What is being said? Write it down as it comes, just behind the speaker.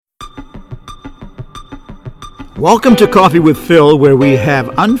Welcome to Coffee with Phil, where we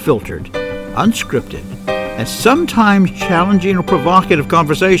have unfiltered, unscripted, and sometimes challenging or provocative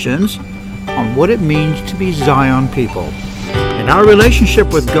conversations on what it means to be Zion people and our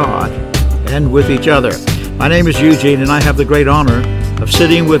relationship with God and with each other. My name is Eugene, and I have the great honor of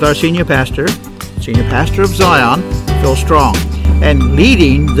sitting with our senior pastor of Zion, Phil Strong, and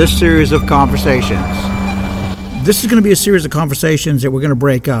leading this series of conversations. This is going to be a series of conversations that we're going to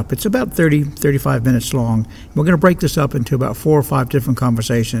break up. It's about 35 minutes long. We're going to break this up into about 4 or 5 different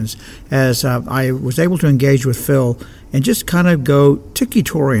conversations as I was able to engage with Phil and just kind of go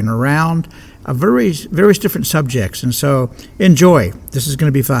tiki-touring around various different subjects. And so enjoy. This is going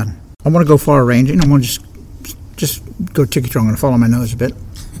to be fun. I want to go far-ranging. I want to just go tiki-touring. I'm going to follow my nose a bit.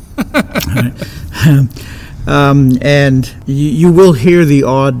 And you will hear the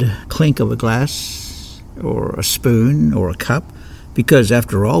odd clink of a glass or a spoon or a cup, because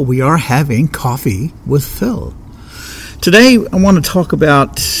after all, we are having coffee with Phil. Today, I want to talk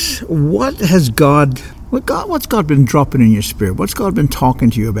about what's God been dropping in your spirit? What's God been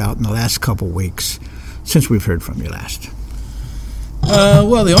talking to you about in the last couple of weeks since we've heard from you last?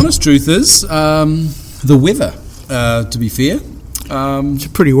 Well, the honest truth is the weather, to be fair. It's a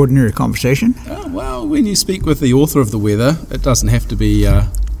pretty ordinary conversation. Well, when you speak with the author of the weather, it doesn't have to be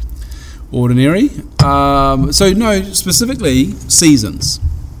ordinary. Specifically seasons.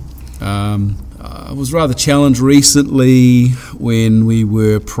 I was rather challenged recently when we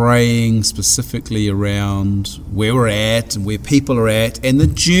were praying specifically around where we're at and where people are at and the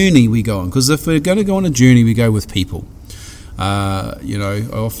journey we go on. Because if we're going to go on a journey, we go with people. I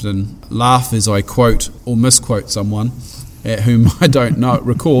often laugh as I quote or misquote someone at whom I don't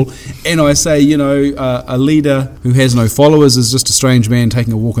recall, and I say, a leader who has no followers is just a strange man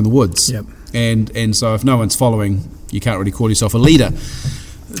taking a walk in the woods. Yep. And so if no one's following, you can't really call yourself a leader.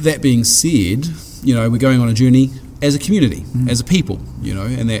 That being said, we're going on a journey as a community, as a people,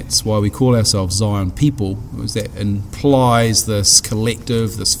 and that's why we call ourselves Zion people, because that implies this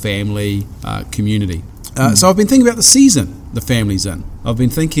collective, this family, community. So I've been thinking about the season the family's in. I've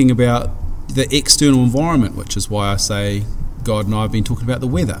been thinking about the external environment, which is why I say God and I have been talking about the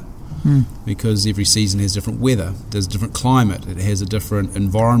weather, because every season has different weather, there's a different climate, it has a different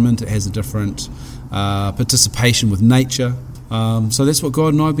environment, it has a different participation with nature. So that's what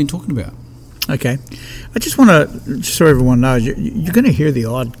God and I have been talking about. Okay. I just want to, so everyone knows, you're going to hear the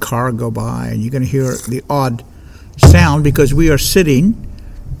odd car go by, and you're going to hear the odd sound, because we are sitting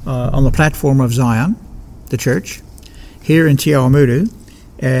on the platform of Zion, the church, here in Te Awamutu.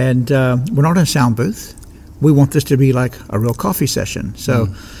 And we're not in a sound booth. We want this to be like a real coffee session. So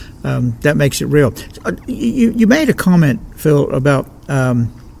that makes it real. You made a comment, Phil, about,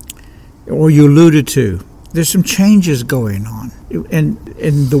 or you alluded to, there's some changes going on. And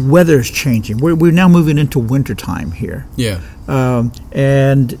the weather's changing. We're now moving into wintertime here. Yeah.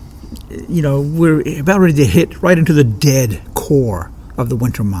 And, we're about ready to hit right into the dead core of the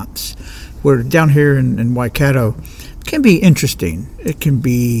winter months. We're down here in Waikato. It can be interesting. It can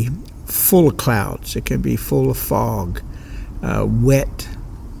be full of clouds. It can be full of fog, wet,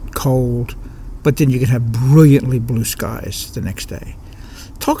 cold, but then you can have brilliantly blue skies the next day.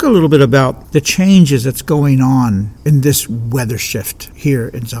 Talk a little bit about the changes that's going on in this weather shift here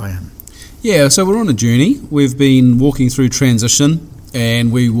in Zion. Yeah, so we're on a journey. We've been walking through transition,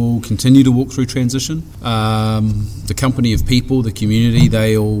 and we will continue to walk through transition. The company of people, the community,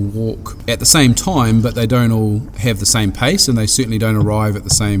 they all walk at the same time, but they don't all have the same pace, and they certainly don't arrive at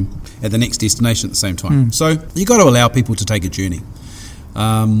the next destination at the same time. So you've got to allow people to take a journey.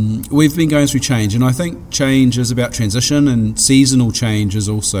 We've been going through change, and I think change is about transition, and seasonal change is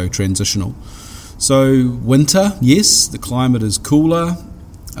also transitional. So winter, yes, the climate is cooler.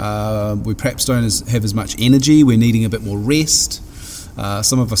 We perhaps don't have as much energy. We're needing a bit more rest.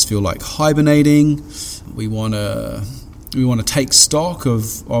 Some of us feel like hibernating. We want to take stock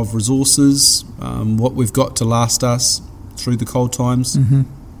of resources, what we've got to last us through the cold times.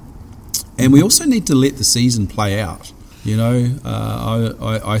 And we also need to let the season play out.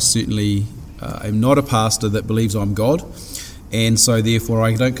 I certainly am not a pastor that believes I'm God, and so therefore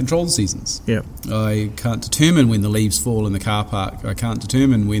I don't control the seasons. Yeah. I can't determine when the leaves fall in the car park. I can't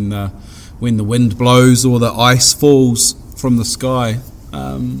determine when the wind blows or the ice falls from the sky.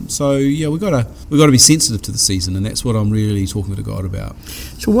 We've got to be sensitive to the season, and that's what I'm really talking to God about.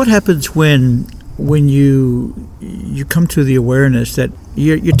 So what happens when you come to the awareness that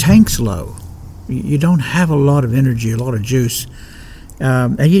your tank's low, you don't have a lot of energy, a lot of juice,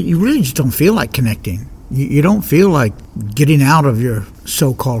 and you really just don't feel like connecting. You don't feel like getting out of your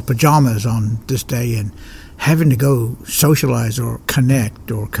so-called pajamas on this day and having to go socialize or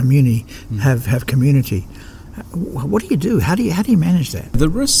connect or have community. What do you do? How do you manage that? The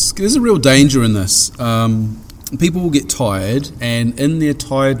risk, there's a real danger in this. People will get tired, and in their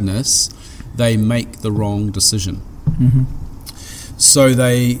tiredness, they make the wrong decision. Mm-hmm. So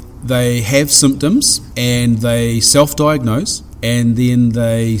they have symptoms, and they self-diagnose, and then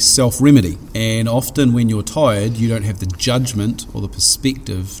they self-remedy. And often when you're tired, you don't have the judgment or the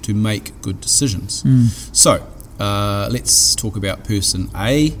perspective to make good decisions. So let's talk about person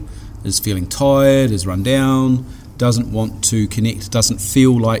A is feeling tired, is run down, doesn't want to connect, doesn't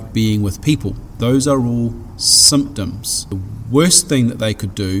feel like being with people. Those are all symptoms. The worst thing that they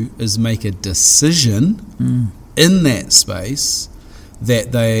could do is make a decision in that space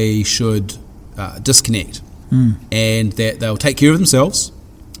that they should disconnect and that they'll take care of themselves,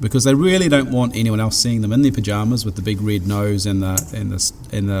 because they really don't want anyone else seeing them in their pajamas with the big red nose and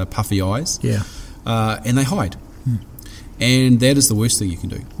the puffy eyes. And they hide. And that is the worst thing you can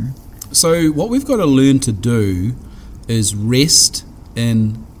do. So what we've got to learn to do is rest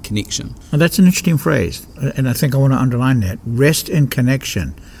in connection. Well, that's an interesting phrase, and I think I want to underline that. Rest in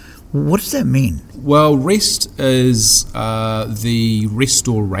connection. What does that mean? Well, rest is the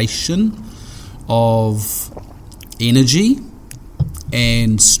restoration of energy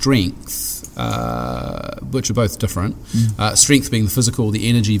and strength, which are both different. Strength being the physical, the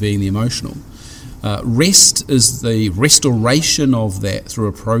energy being the emotional. Rest is the restoration of that through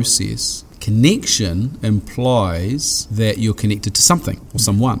a process. Connection implies that you're connected to something or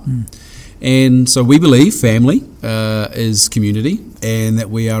someone. And so we believe family is community, and that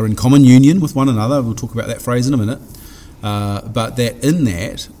we are in common union with one another. We'll talk about that phrase in a minute. But that in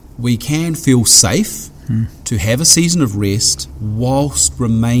that we can feel safe to have a season of rest whilst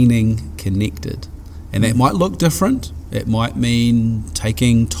remaining connected. And that might look different. It might mean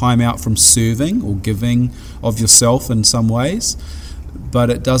taking time out from serving or giving of yourself in some ways, but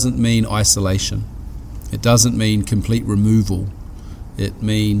it doesn't mean isolation. It doesn't mean complete removal. It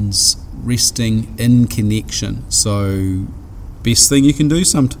means resting in connection. So best thing you can do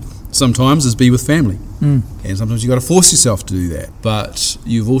sometimes is be with family. And sometimes you've got to force yourself to do that. But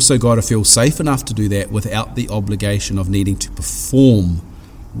you've also got to feel safe enough to do that without the obligation of needing to perform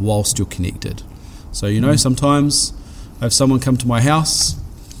whilst you're connected. So, sometimes I have someone come to my house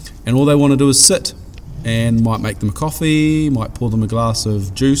and all they want to do is sit, and might make them a coffee, might pour them a glass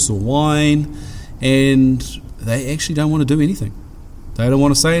of juice or wine, and they actually don't want to do anything. They don't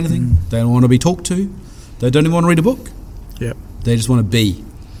want to say anything. They don't want to be talked to. They don't even want to read a book. They just want to be,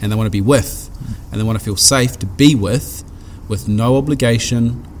 and they want to be with, and they want to feel safe to be with no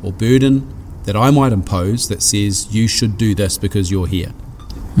obligation or burden that I might impose that says you should do this because you're here.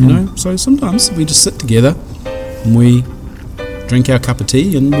 So sometimes we just sit together and we drink our cup of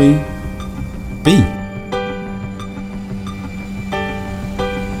tea and we be.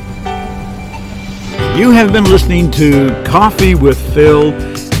 You have been listening to Coffee with Phil,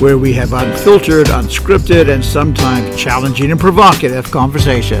 where we have unfiltered, unscripted, and sometimes challenging and provocative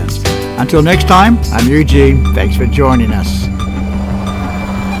conversations. Until next time, I'm Eugene. Thanks for joining us.